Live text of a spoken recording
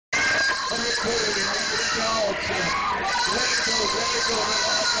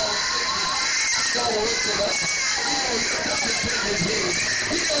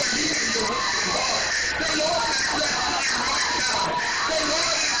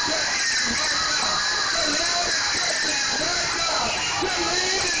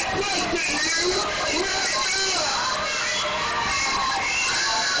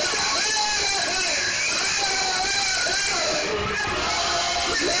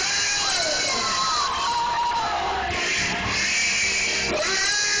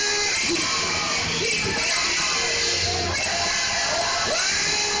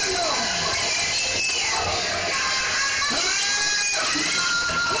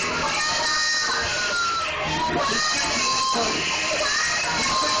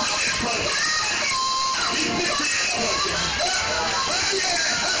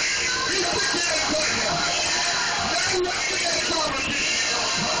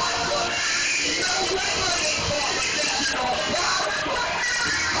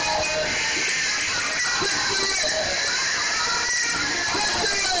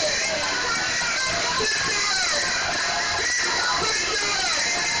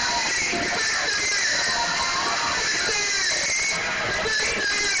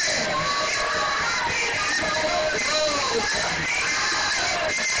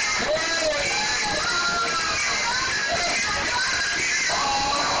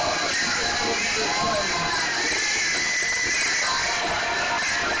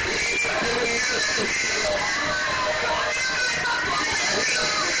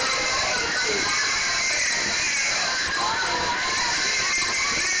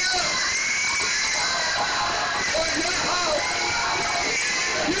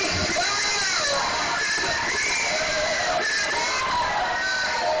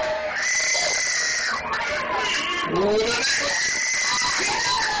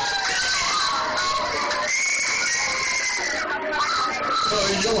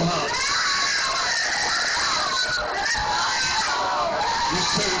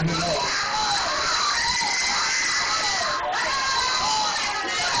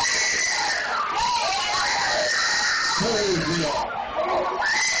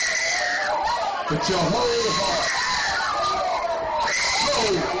With your whole heart,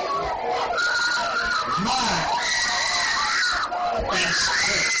 soul, mind, and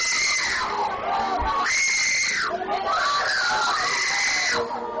strength.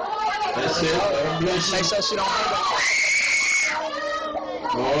 That's it. God bless you. Make sure she don't hang up.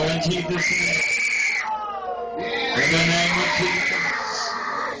 Oh, in Jesus' name. In the name of Jesus.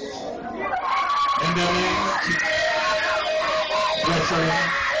 In the name of Jesus. Bless her,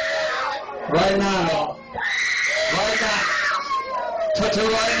 Lord. Right now, Lord. Right now. Touch her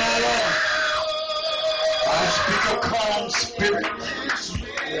right now, Lord. I speak a calm spirit.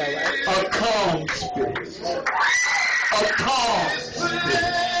 A calm spirit. A calm spirit.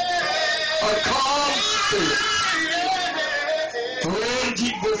 A calm spirit. Pray in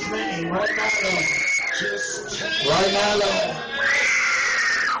Jesus' name. Right now, Lord. Right now, Lord.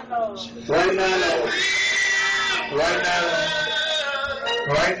 Right now, Lord. Right now, Lord.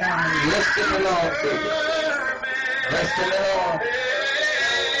 Right now, rest in the Lord, baby. Rest in the Lord.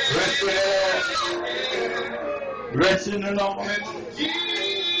 Rest in the Lord. Rest in the Lord.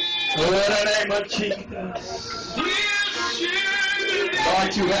 Oh, in the name of Jesus. Lord,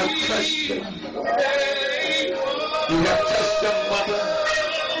 you have touched them. You have touched them, Mother.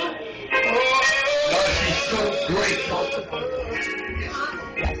 Lord, she's so grateful.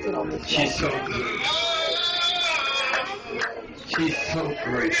 She's so good. She's so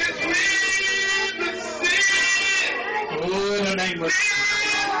grateful. Oh, in the name of Jesus.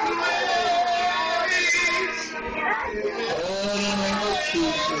 Oh, in the name of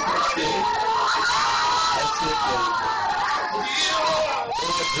Jesus. That's it. That's it, baby.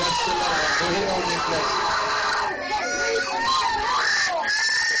 Oh, bless the Lord. Go ahead on and bless him.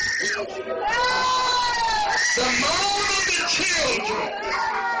 The moan of the children.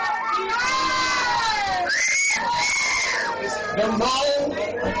 The moan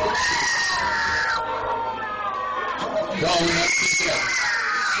of the children. Going up together.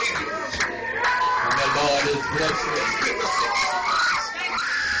 And the Lord is blessing.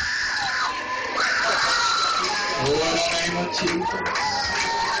 Oh, in the name of Jesus.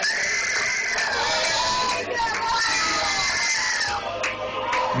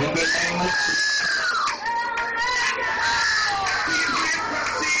 In the name of Jesus.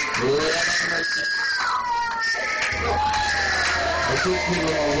 Oh, in the name of Jesus. I think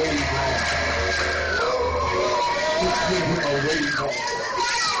people are waiting on. Just give him a waiting on.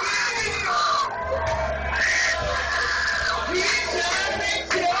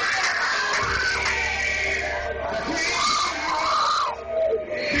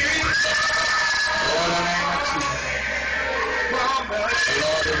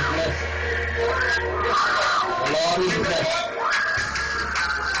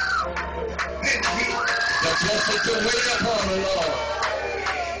 Just to wait upon the Lord.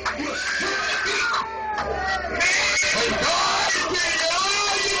 When God is giving you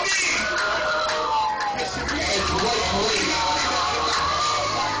all you need, it's worth waiting.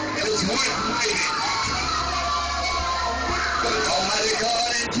 It's worth waiting. Almighty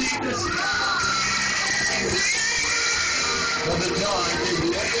God and Jesus, for the joy gives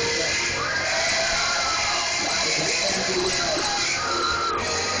you everything.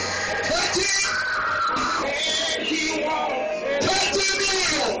 Touch it! Touch it,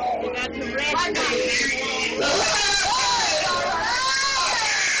 Lord! You got to rest.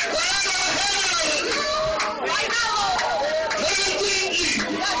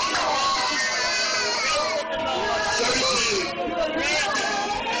 Search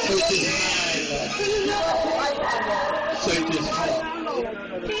his mind. Search his heart.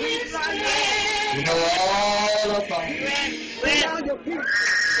 You know all about it. Rest on your feet.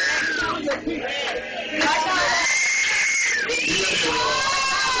 Rest on your feet.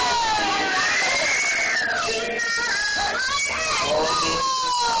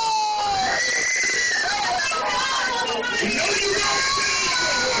 You know you don't finish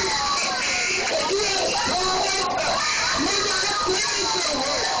your work. But you have called. You gotta finish your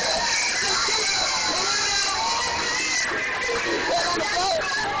work.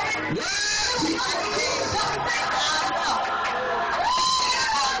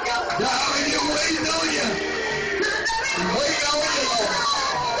 Darling, you're waiting on you. He's waiting on you, Lord.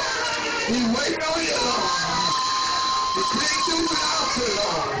 He's waiting on you, Lord. You can't do without you,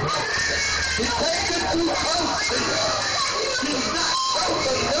 Lord. He can't get too close to you. He's not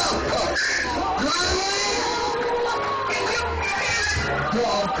close enough. Darling,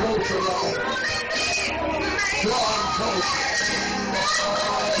 draw him closer, Lord. Draw him closer.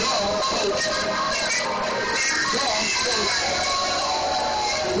 Draw him closer. Draw him closer.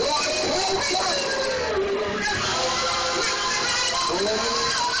 Draw him closer.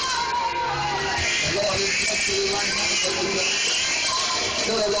 Lord, is blessing you right now.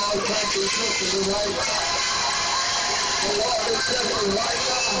 The Lord thank you for you right now. The Lord is blessing you right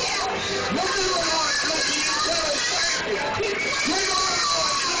now. Look at the Lord blessing you. Tell him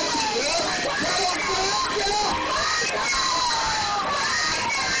thank you. Look at the Lord blessing you.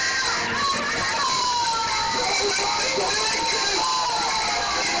 Tell him thank you.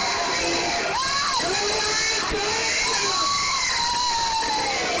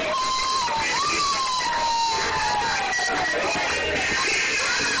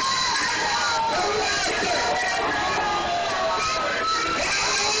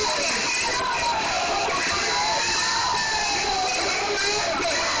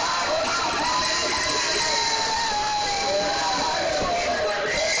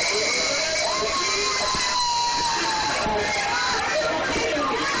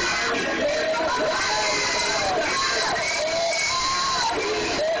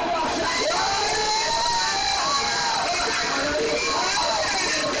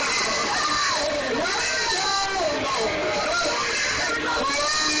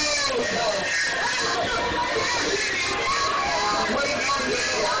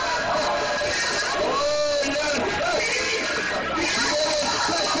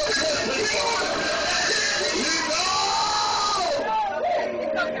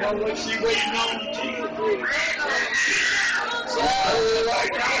 What she waiting on Jesus. So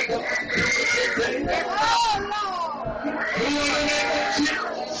right now,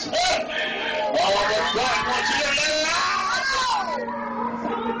 oh, but God wants you to let it out.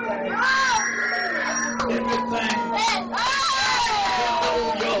 Everything. He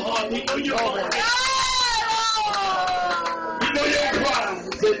knows your heart. He knows your heart. He knows your cries.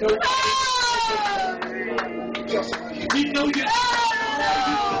 He knows your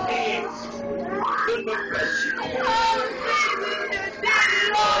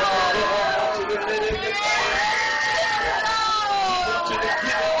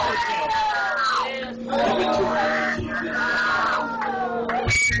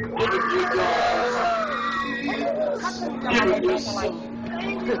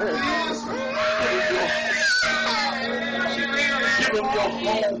Give him your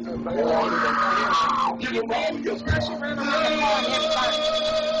home. Give him all your special.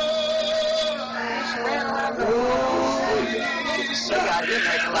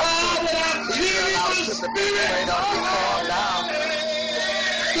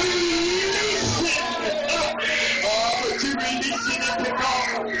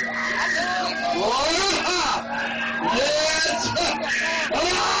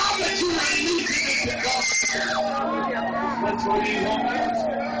 That's what he wants.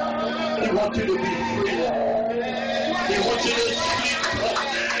 He wants you to be free. He wants you to sleep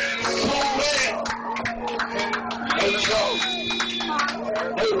so well.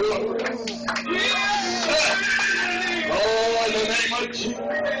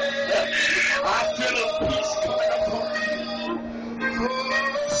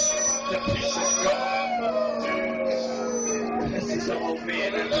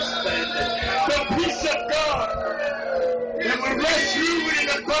 understanding. The peace of God that will rest, rule,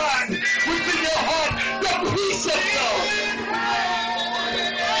 and abide within your heart. The peace of God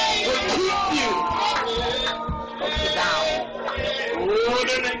will keep you. Oh,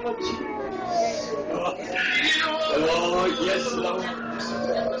 the name of Jesus. Oh, yes, Lord.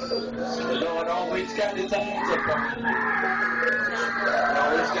 The Lord always got his hands upon you. He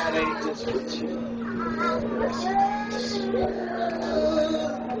always got angels with you.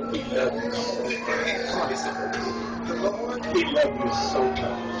 He loves you so much. He loves you so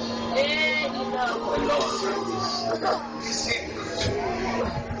much. The Lord loves you so much.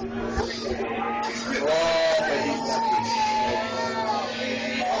 Oh, but he loves you so much.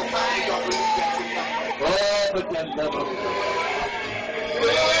 Oh, but that love of God.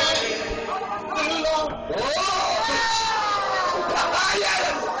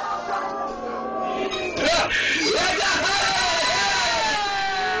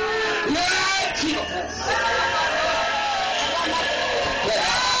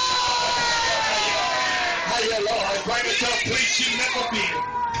 Bring it to a place you've never been.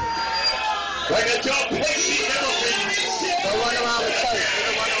 Bring it to a place you've never been. Don't run around the church.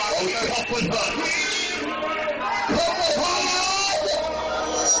 Comfort her. Comfort her.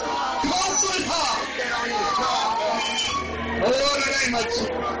 Comfort her. Oh, in the name of Jesus.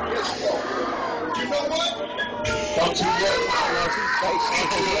 You know what? Don't you worry.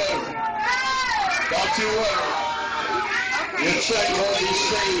 Don't you worry. Your child will be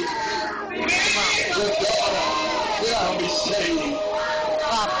saved. Your daughter will be saved.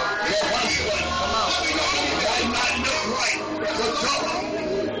 Your husband might not look right, but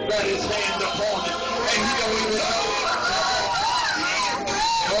God got his hand upon it, and he don't even know.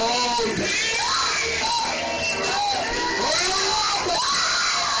 Oh,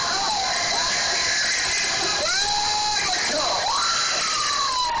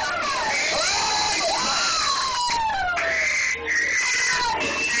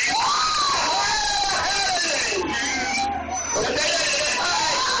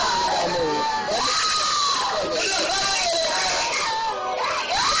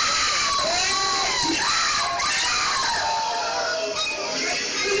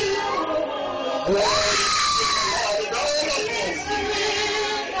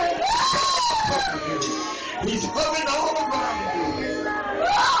 he's coming all around you.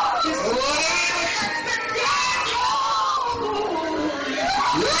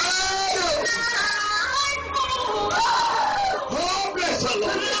 Oh, bless the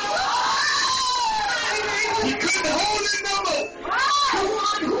Lord. He couldn't hold it no more.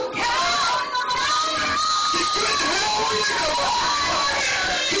 He couldn't hold it no more.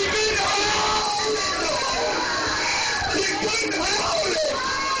 He couldn't hold it no more. He couldn't hold it.